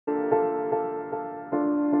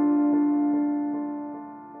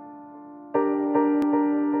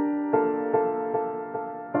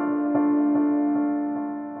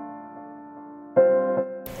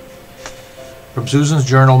From Susan's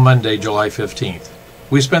Journal, Monday, July 15th.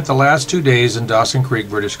 We spent the last 2 days in Dawson Creek,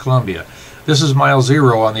 British Columbia. This is mile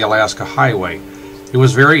 0 on the Alaska Highway. It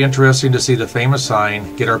was very interesting to see the famous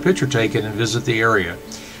sign, get our picture taken, and visit the area.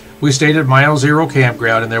 We stayed at mile 0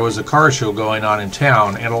 campground, and there was a car show going on in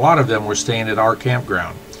town, and a lot of them were staying at our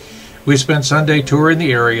campground. We spent Sunday touring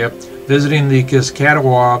the area, visiting the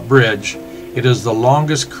Kiskatawa Bridge. It is the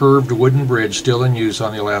longest curved wooden bridge still in use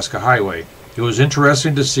on the Alaska Highway. It was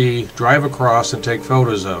interesting to see, drive across, and take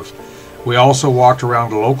photos of. We also walked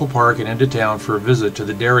around a local park and into town for a visit to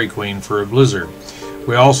the Dairy Queen for a blizzard.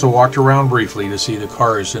 We also walked around briefly to see the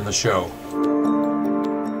cars in the show.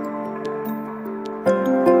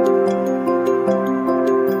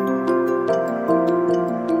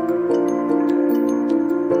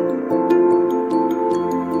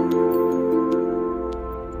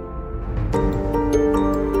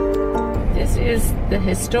 This is the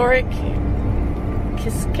historic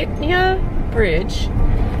Kiskatawa Bridge,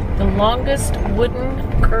 the longest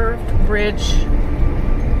wooden curved bridge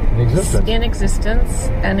in existence,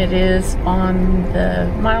 and it is on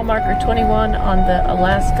the mile marker 21 on the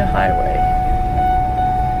Alaska Highway.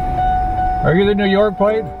 Are you the New York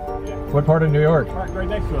plate? Yeah. What part of New York? Right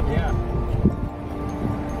next to it, yeah.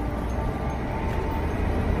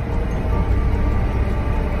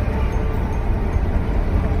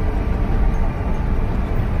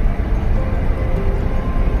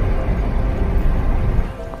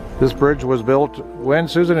 This bridge was built when,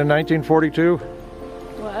 Susan, in 1942?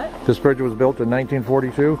 What? This bridge was built in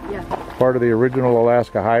 1942? Yeah. Part of the original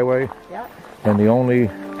Alaska Highway? Yeah. And the only,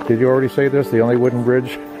 did you already say this? The only wooden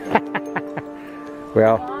bridge?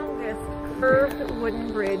 Well. Longest curved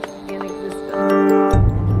wooden bridge in existence.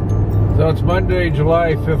 So it's Monday,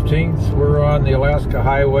 July 15th. We're on the Alaska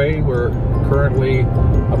Highway. We're currently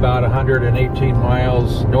about 118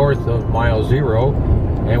 miles north of mile 0,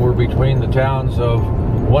 and we're between the towns of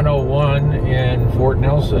 101 and Fort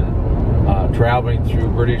Nelson, traveling through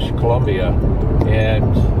British Columbia.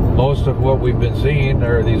 And most of what we've been seeing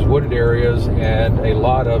are these wooded areas and a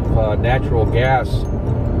lot of natural gas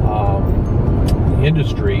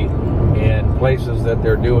industry and places that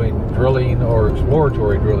they're doing drilling or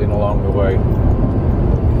exploratory drilling along the way.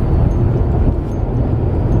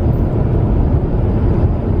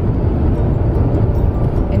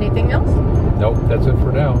 Anything else? Nope, that's it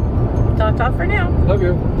for now. Ta-ta for now. Love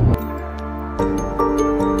you.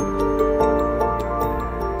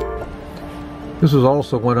 This is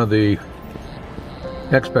also one of the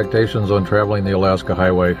expectations on traveling the Alaska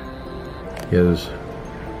Highway, is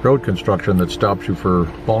road construction that stops you for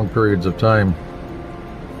long periods of time.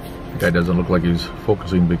 The guy doesn't look like he's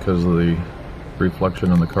focusing because of the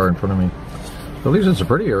reflection in the car in front of me. At least it's a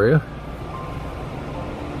pretty area.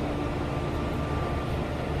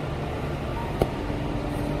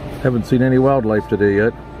 Haven't seen any wildlife today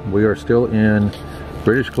yet. We are still in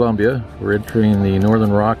British Columbia. We're entering the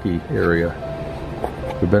Northern Rocky area.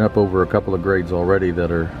 We've been up over a couple of grades already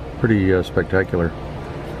that are pretty spectacular.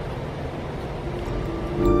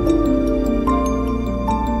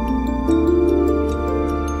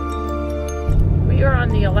 We are on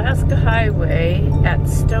the Alaska Highway at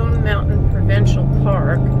Stone Mountain Provincial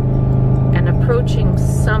Park and approaching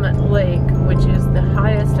Summit Lake, which is the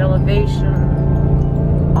highest elevation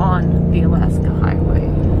on the Alaska Highway.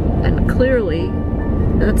 And clearly,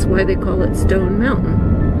 that's why they call it Stone Mountain.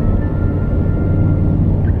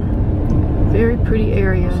 Very pretty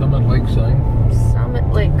area. Summit Lake sign. Summit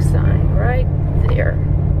Lake sign, right there.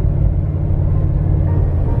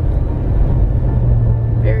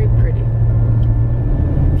 Very pretty.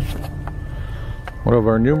 One of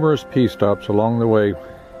our numerous pee stops along the way.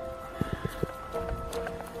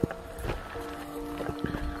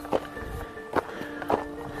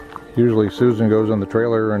 Usually Susan goes on the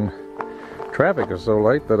trailer and traffic is so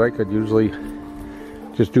light that I could usually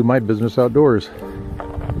just do my business outdoors.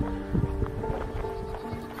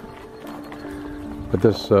 But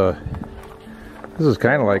this is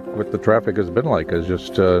kind of like what the traffic has been like, is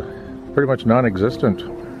just pretty much non-existent.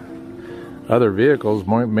 Other vehicles,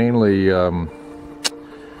 mainly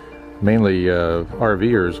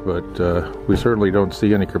RVers, but we certainly don't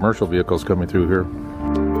see any commercial vehicles coming through here.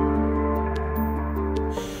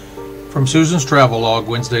 From Susan's Travelogue,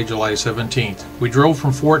 Wednesday, July 17th. We drove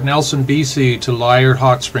from Fort Nelson, BC to Liard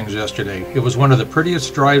Hot Springs yesterday. It was one of the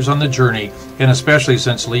prettiest drives on the journey, and especially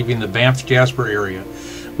since leaving the Banff-Jasper area.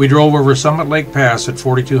 We drove over Summit Lake Pass at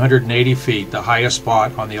 4,280 feet, the highest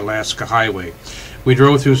spot on the Alaska Highway. We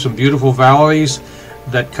drove through some beautiful valleys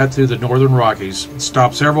that cut through the Northern Rockies.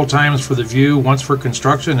 Stopped several times for the view, once for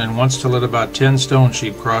construction and once to let about 10 stone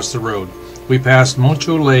sheep cross the road. We passed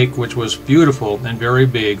Moncho Lake, which was beautiful and very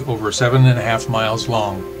big, over 7.5 miles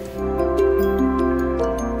long.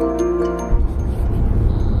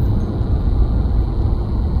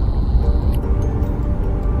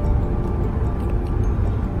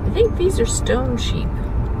 I think these are stone sheep.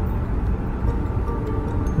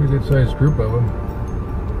 Pretty good sized group of them.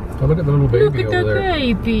 How about the little baby over there? Look at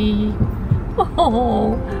the baby.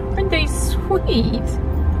 Oh, aren't they sweet?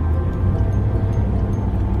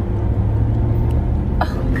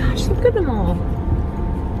 Oh gosh, look at them all.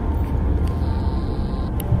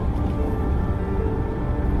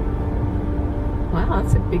 Wow,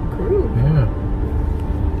 that's a big group. Yeah.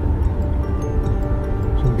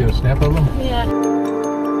 So we get a snap of them? Yeah.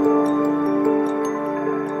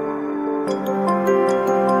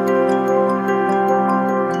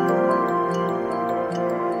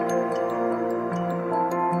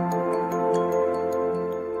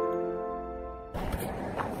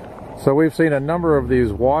 So we've seen a number of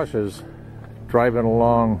these washes driving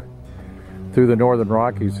along through the Northern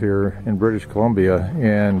Rockies here in British Columbia,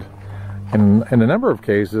 and in a number of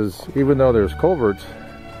cases, even though there's culverts,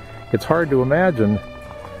 it's hard to imagine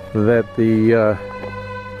that the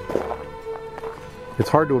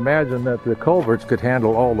culverts could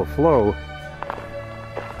handle all the flow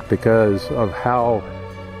because of how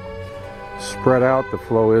spread out the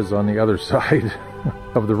flow is on the other side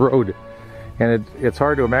of the road. And it's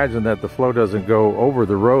hard to imagine that the flow doesn't go over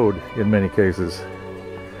the road in many cases.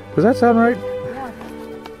 Does that sound right? Yeah.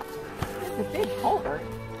 It's a big culvert,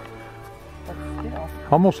 but still.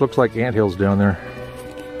 Almost looks like anthills down there.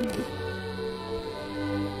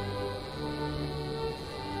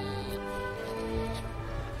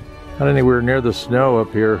 Not anywhere near the snow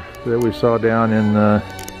up here that we saw down in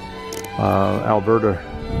Alberta.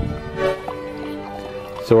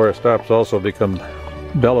 So our stops also become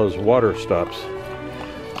Bella's water stops,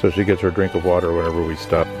 so she gets her drink of water whenever we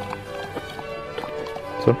stop.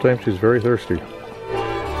 Sometimes she's very thirsty.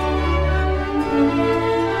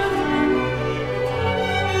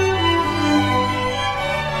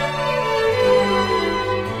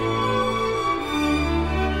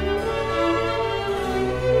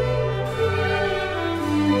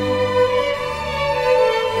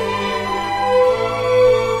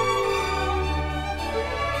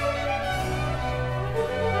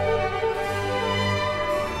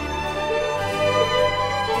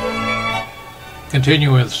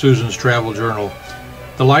 Continuing with Susan's travel journal.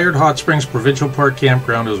 The Liard Hot Springs Provincial Park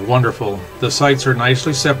Campground is wonderful. The sites are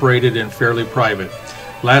nicely separated and fairly private.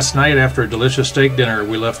 Last night, after a delicious steak dinner,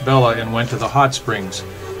 we left Bella and went to the hot springs.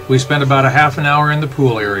 We spent about a half an hour in the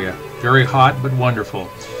pool area. Very hot but wonderful.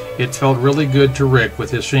 It felt really good to Rick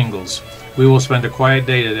with his shingles. We will spend a quiet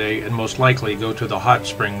day today and most likely go to the hot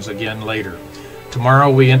springs again later.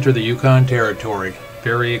 Tomorrow we enter the Yukon Territory.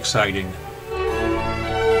 Very exciting.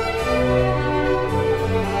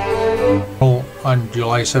 On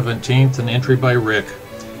July 17th, an entry by Rick.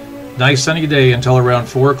 Nice sunny day until around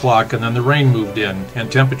 4 o'clock, and then the rain moved in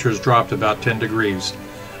and temperatures dropped about 10 degrees.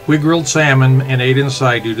 We grilled salmon and ate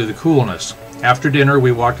inside due to the coolness. After dinner,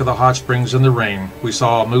 we walked to the hot springs in the rain. We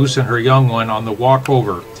saw a moose and her young one on the walk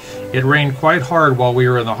over. It rained quite hard while we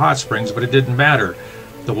were in the hot springs, but it didn't matter.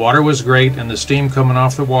 The water was great, and the steam coming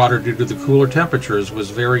off the water due to the cooler temperatures was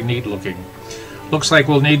very neat looking. Looks like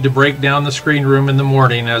we'll need to break down the screen room in the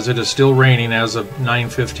morning as it is still raining as of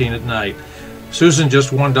 9:15 at night. Susan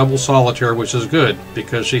just won double solitaire, which is good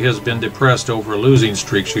because she has been depressed over a losing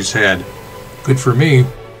streak she's had. Good for me.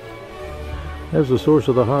 There's the source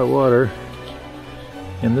of the hot water,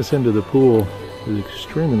 and this end of the pool is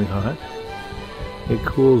extremely hot. It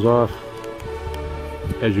cools off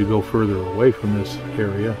as you go further away from this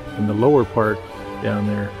area, and the lower part down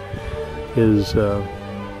there is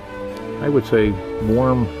I would say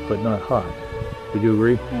warm but not hot. Would you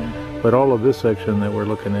agree? Yeah. But all of this section that we're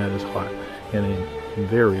looking at is hot, and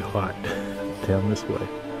very hot down this way.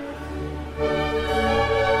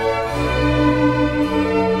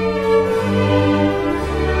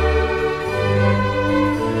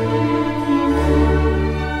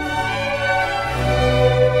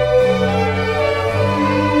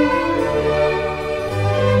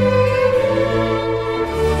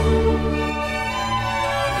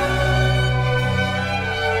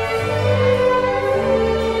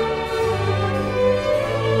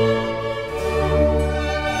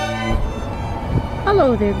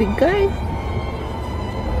 Hello there, big guy.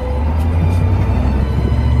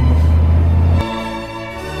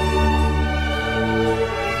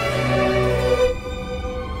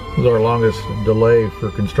 This is our longest delay for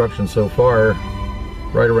construction so far,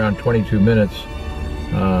 right around 22 minutes,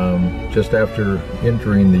 just after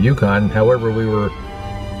entering the Yukon. However, we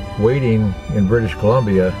waiting in British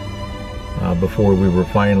Columbia before we were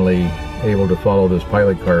finally able to follow this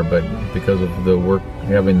pilot car, but because of the work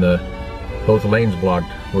having both lanes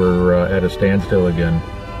blocked, we're at a standstill again.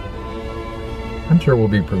 I'm sure we'll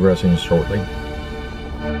be progressing shortly.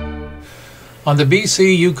 On the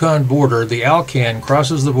BC-Yukon border, the Alcan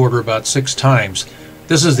crosses the border about 6 times.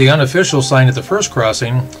 This is the unofficial sign at the first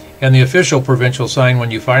crossing, and the official provincial sign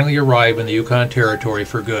when you finally arrive in the Yukon Territory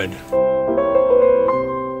for good.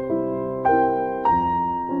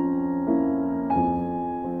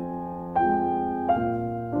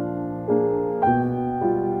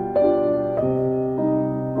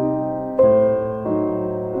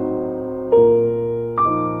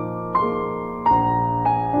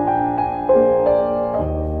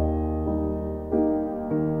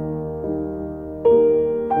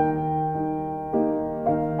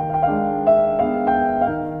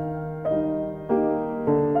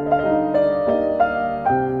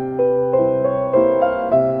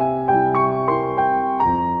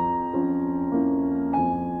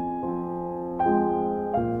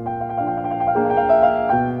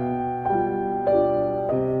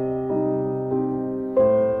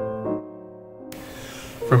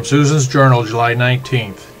 From Susan's Journal, July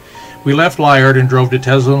 19th. We left Liard and drove to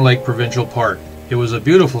Teslin Lake Provincial Park. It was a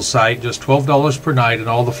beautiful sight, just $12 per night and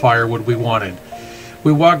all the firewood we wanted.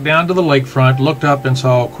 We walked down to the lakefront, looked up and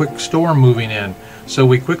saw a quick storm moving in, so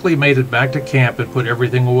we quickly made it back to camp and put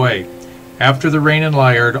everything away. After the rain in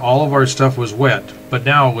Liard, all of our stuff was wet, but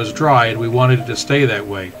now it was dry and we wanted it to stay that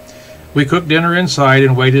way. We cooked dinner inside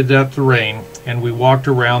and waited out the rain, and we walked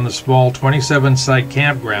around the small 27-site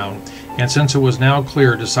campground, and since it was now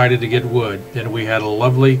clear, decided to get wood, and we had a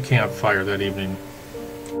lovely campfire that evening.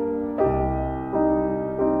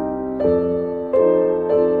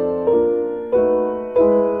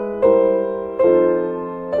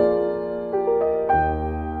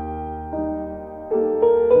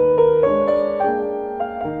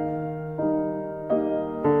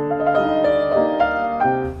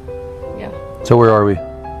 Yeah. So where are we?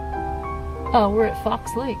 Oh, we're at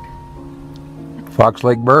Fox Lake. Fox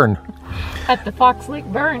Lake Burn. At the Fox Lake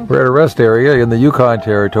Burn. We're at a rest area in the Yukon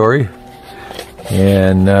Territory,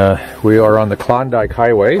 and we are on the Klondike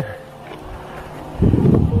Highway,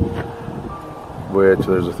 which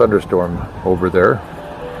there's a thunderstorm over there.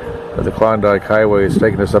 But the Klondike Highway is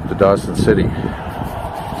taking us up to Dawson City.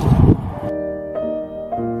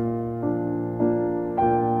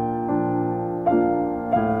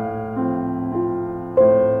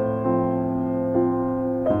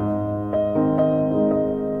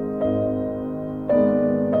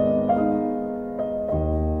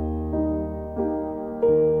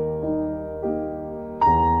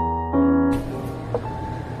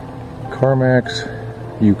 Carmack's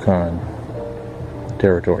Yukon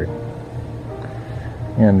Territory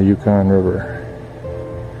and the Yukon River,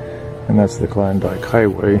 and that's the Klondike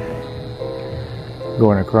Highway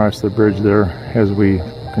going across the bridge there as we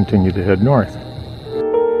continue to head north.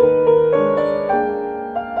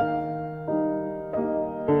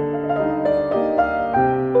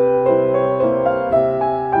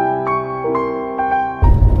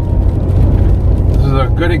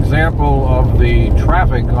 Good example of the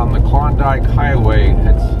traffic on the Klondike Highway.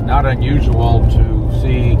 It's not unusual to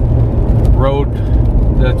see road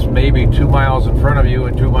that's maybe 2 miles in front of you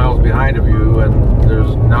and 2 miles behind of you, and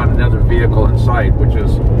there's not another vehicle in sight, which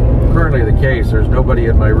is currently the case. There's nobody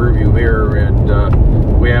in my rearview mirror, and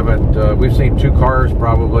we've seen 2 cars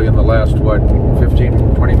probably in the last, what,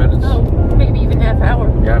 15, 20 minutes? Oh, maybe even half hour.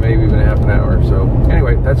 Yeah, maybe even half an hour. So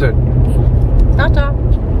anyway, that's it. Ta-ta.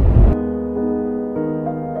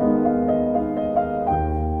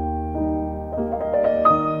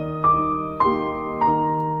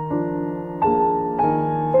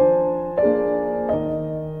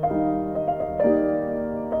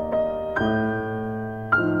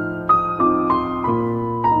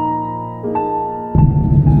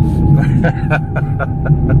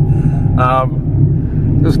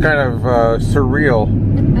 This is kind of surreal.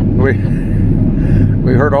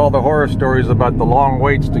 We heard all the horror stories about the long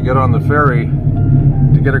waits to get on the ferry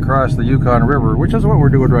to get across the Yukon River, which is what we're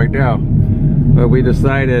doing right now. But we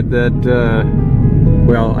decided that,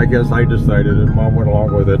 well, I guess I decided, and Mom went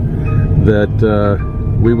along with it,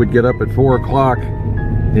 that we would get up at 4 o'clock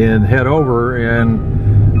and head over,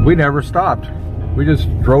 and we never stopped. We just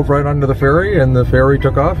drove right onto the ferry, and the ferry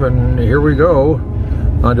took off, and here we go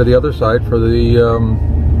onto the other side for the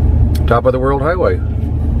top of the World Highway.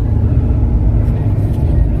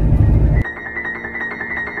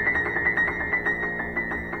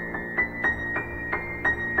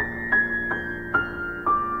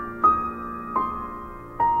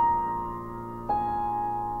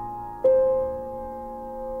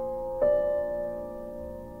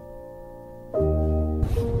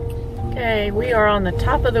 Okay, we are on the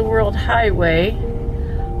top of the world highway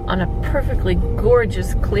on a perfectly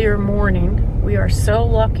gorgeous clear morning. We are so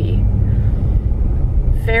lucky.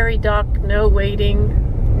 Ferry dock, no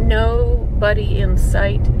waiting, nobody in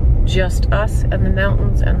sight, just us and the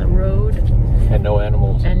mountains and the road. And no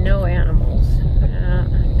animals. And no animals.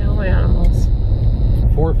 No animals.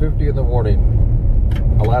 4:50 in the morning,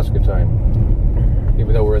 Alaska time,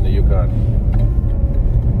 even though we're in the Yukon.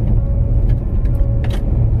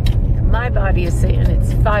 My body is saying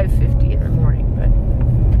it's 5:50 in the morning, but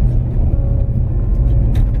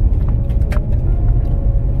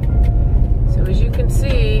so as you can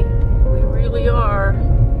see, we really are.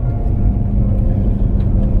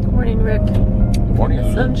 Good morning, Rick. Good morning.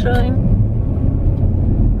 The sunshine.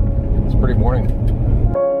 It's pretty morning.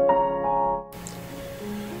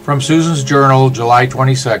 From Susan's Journal, July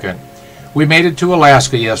 22nd. We made it to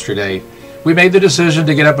Alaska yesterday. We made the decision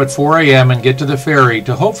to get up at 4 a.m. and get to the ferry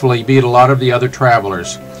to hopefully beat a lot of the other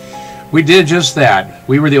travelers. We did just that.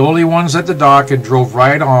 We were the only ones at the dock and drove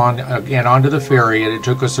right on and onto the ferry, and it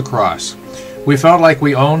took us across. We felt like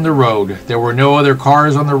we owned the road. There were no other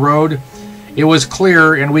cars on the road. It was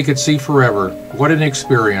clear and we could see forever. What an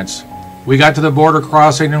experience. We got to the border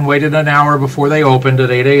crossing and waited an hour before they opened at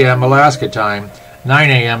 8 a.m. Alaska time, 9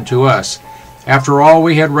 a.m. to us. After all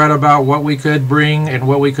we had read about what we could bring and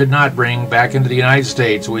what we could not bring back into the United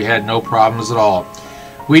States, we had no problems at all.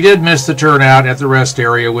 We did miss the turnout at the rest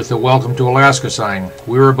area with the Welcome to Alaska sign.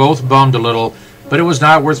 We were both bummed a little, but it was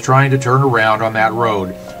not worth trying to turn around on that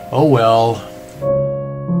road. Oh well.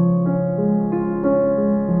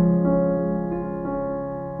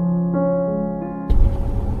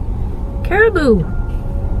 Caribou!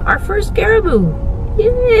 Our first caribou!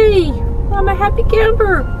 Yay! I'm a happy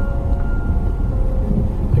camper!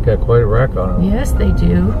 They got quite a rack on them. Yes, they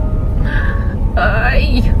do.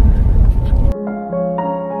 Aye!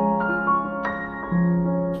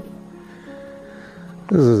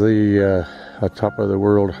 This is the top of the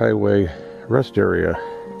world highway rest area.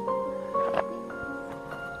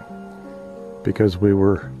 Because we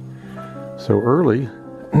were so early,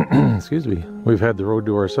 excuse me, we've had the road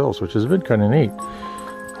to ourselves, which has been kind of neat.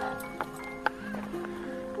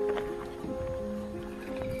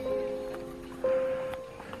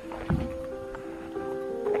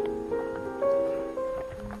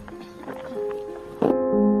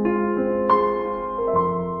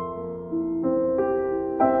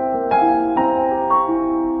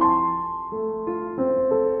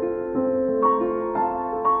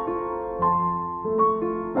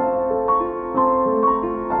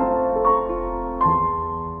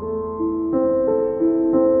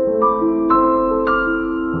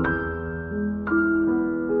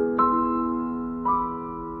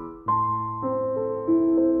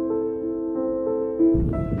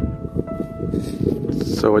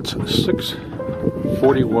 So it's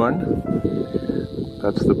 6:41.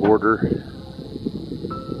 That's the border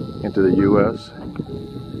into the U.S.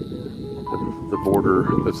 The border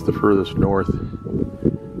that's the furthest north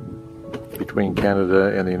between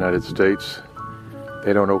Canada and the United States.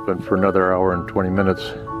 They don't open for another hour and 20 minutes.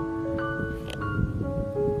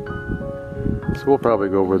 So we'll probably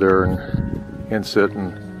go over there and sit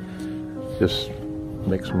and just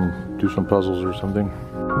do some puzzles or something.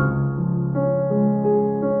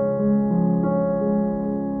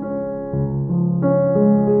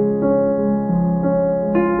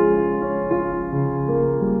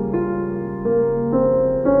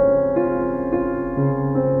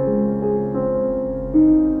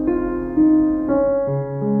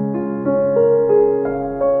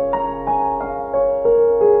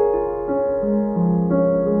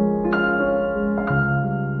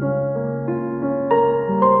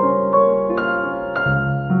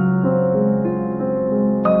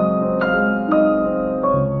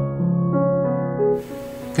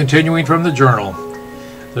 Continuing from the journal,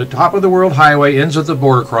 the top of the world highway ends at the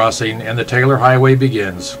border crossing and the Taylor Highway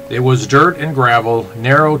begins. It was dirt and gravel,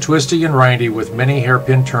 narrow, twisty, and windy with many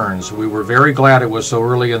hairpin turns. We were very glad it was so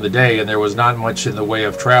early in the day and there was not much in the way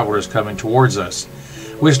of travelers coming towards us.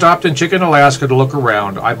 We stopped in Chicken, Alaska to look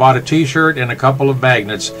around. I bought a t-shirt and a couple of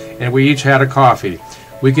magnets, and we each had a coffee.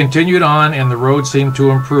 We continued on and the road seemed to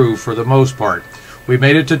improve for the most part. We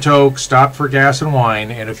made it to Tok, stopped for gas and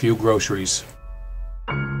wine and a few groceries.